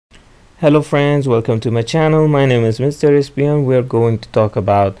Hello friends, welcome to my channel. My name is Mr. Espion. We're going to talk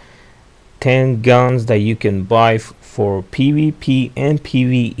about 10 guns that you can buy for PvP and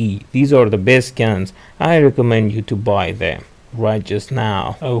PvE. These are the best guns. I recommend you to buy them right just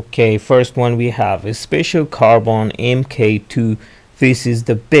now. Okay, first one we have a Special Carbon MK2. This is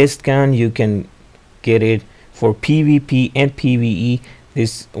the best gun. You can get it for PvP and PvE.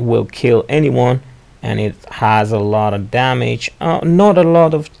 This will kill anyone, and it has a lot of damage. Not a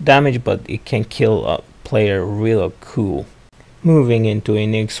lot of damage, but it can kill a player real cool. Moving into a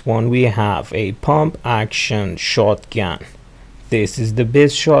next one, we have a pump action shotgun. This is the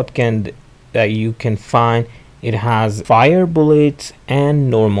best shotgun that you can find. It has fire bullets and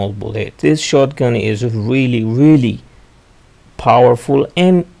normal bullets. This shotgun is really powerful,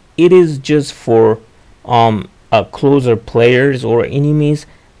 and it is just for closer players or enemies.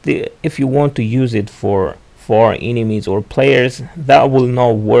 If you want to use it for enemies or players, that will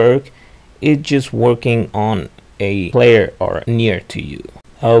not work. It's just working on a player or near to you.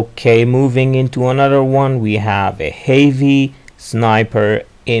 Okay, moving into another one, we have a heavy sniper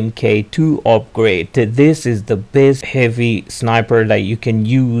MK2 upgrade. This is the best heavy sniper that you can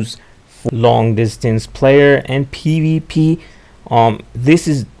use for long distance player and PvP. This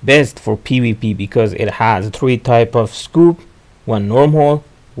is best for PvP because it has 3 type of scope, one normal,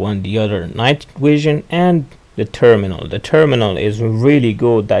 one the other night vision, and the terminal. The terminal is really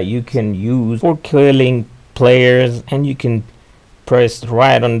good that you can use for killing players, and you can press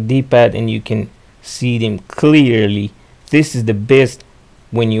right on the D-pad and you can see them clearly. This is the best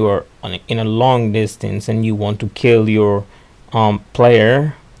when you are in a long distance and you want to kill your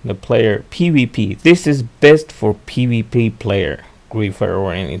player PvP. This is best for PvP player, griefer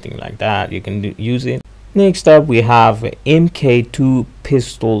or anything like that. You can use it. Next up, we have MK2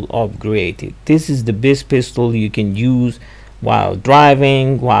 pistol upgrade. This is the best pistol you can use while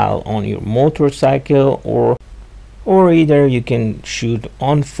driving, while on your motorcycle, or either you can shoot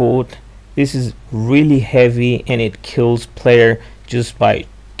on foot. This is really heavy and it kills player just by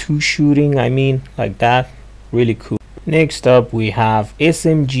 2 shooting, like that. Really cool. Next up, we have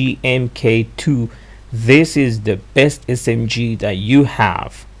SMG MK2. This is the best SMG that you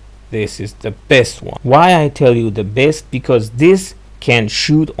have. This is the best one. Why I tell you the best? Because this can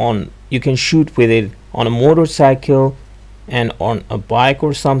shoot on, you can shoot with it on a motorcycle and on a bike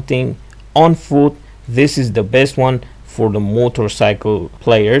or something, on foot. This is the best one for the motorcycle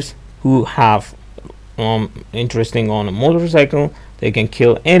players who have interesting on a motorcycle. They can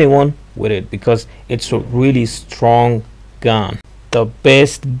kill anyone with it because it's a really strong gun. The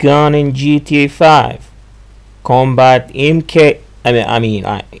best gun in GTA 5, Combat MK2.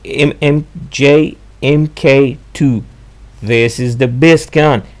 This is the best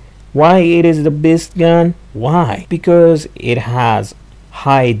gun. Why it is the best gun? Why? Because it has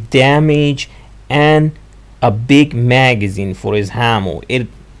high damage and a big magazine for its ammo. It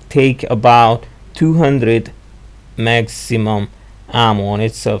take about 200 maximum ammo on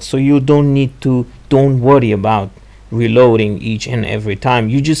itself, so you don't worry about reloading each and every time.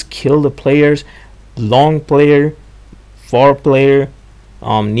 You just kill the players, long player, far player,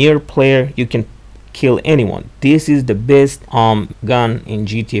 near player. You can kill anyone. This is the best gun in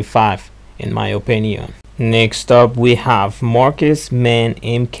GTA 5 in my opinion. Next up, we have Marcus Mann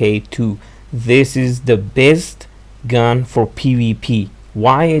MK2. This is the best gun for PvP.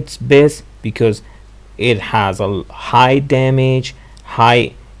 Why it's best? Because it has a high damage,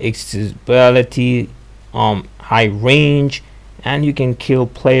 high accessibility, high range, and you can kill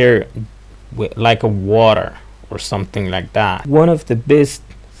player with like a water or something like that. One of the best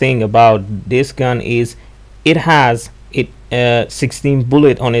thing about this gun is it has 16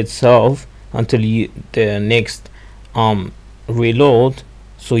 bullet on itself until the next reload,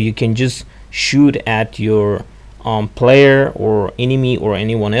 so you can just shoot at your player or enemy or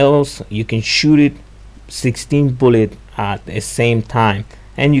anyone else. You can shoot it 16 bullet at the same time,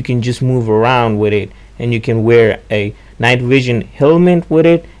 and you can just move around with it, and you can wear a night vision helmet with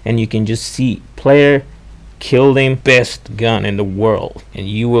it, and you can just see player, kill them. Best gun in the world, and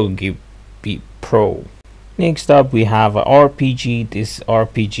you will be pro. Next up, we have a RPG. This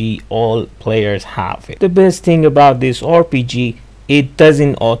RPG, all players have it. The best thing about this RPG, it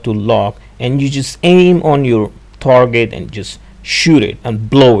doesn't auto lock, and you just aim on your target and just shoot it and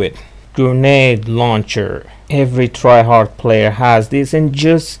blow it. Grenade launcher. Every tryhard player has this, and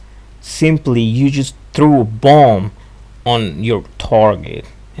just simply you just throw a bomb on your target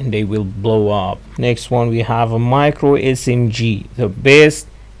and they will blow up. Next one, we have a micro SMG, the best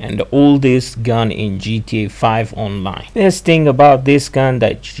and the oldest gun in GTA 5 online. Best thing about this gun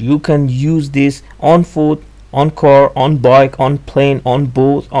that you can use this on foot on car, on bike, on plane, on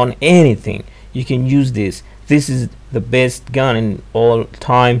boat, on anything. You can use this. This is the best gun in all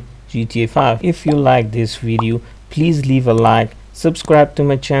time GTA 5. If you like this video, please leave a like, subscribe to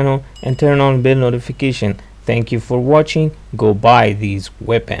my channel, and turn on bell notification. Thank you for watching. Go buy these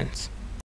weapons.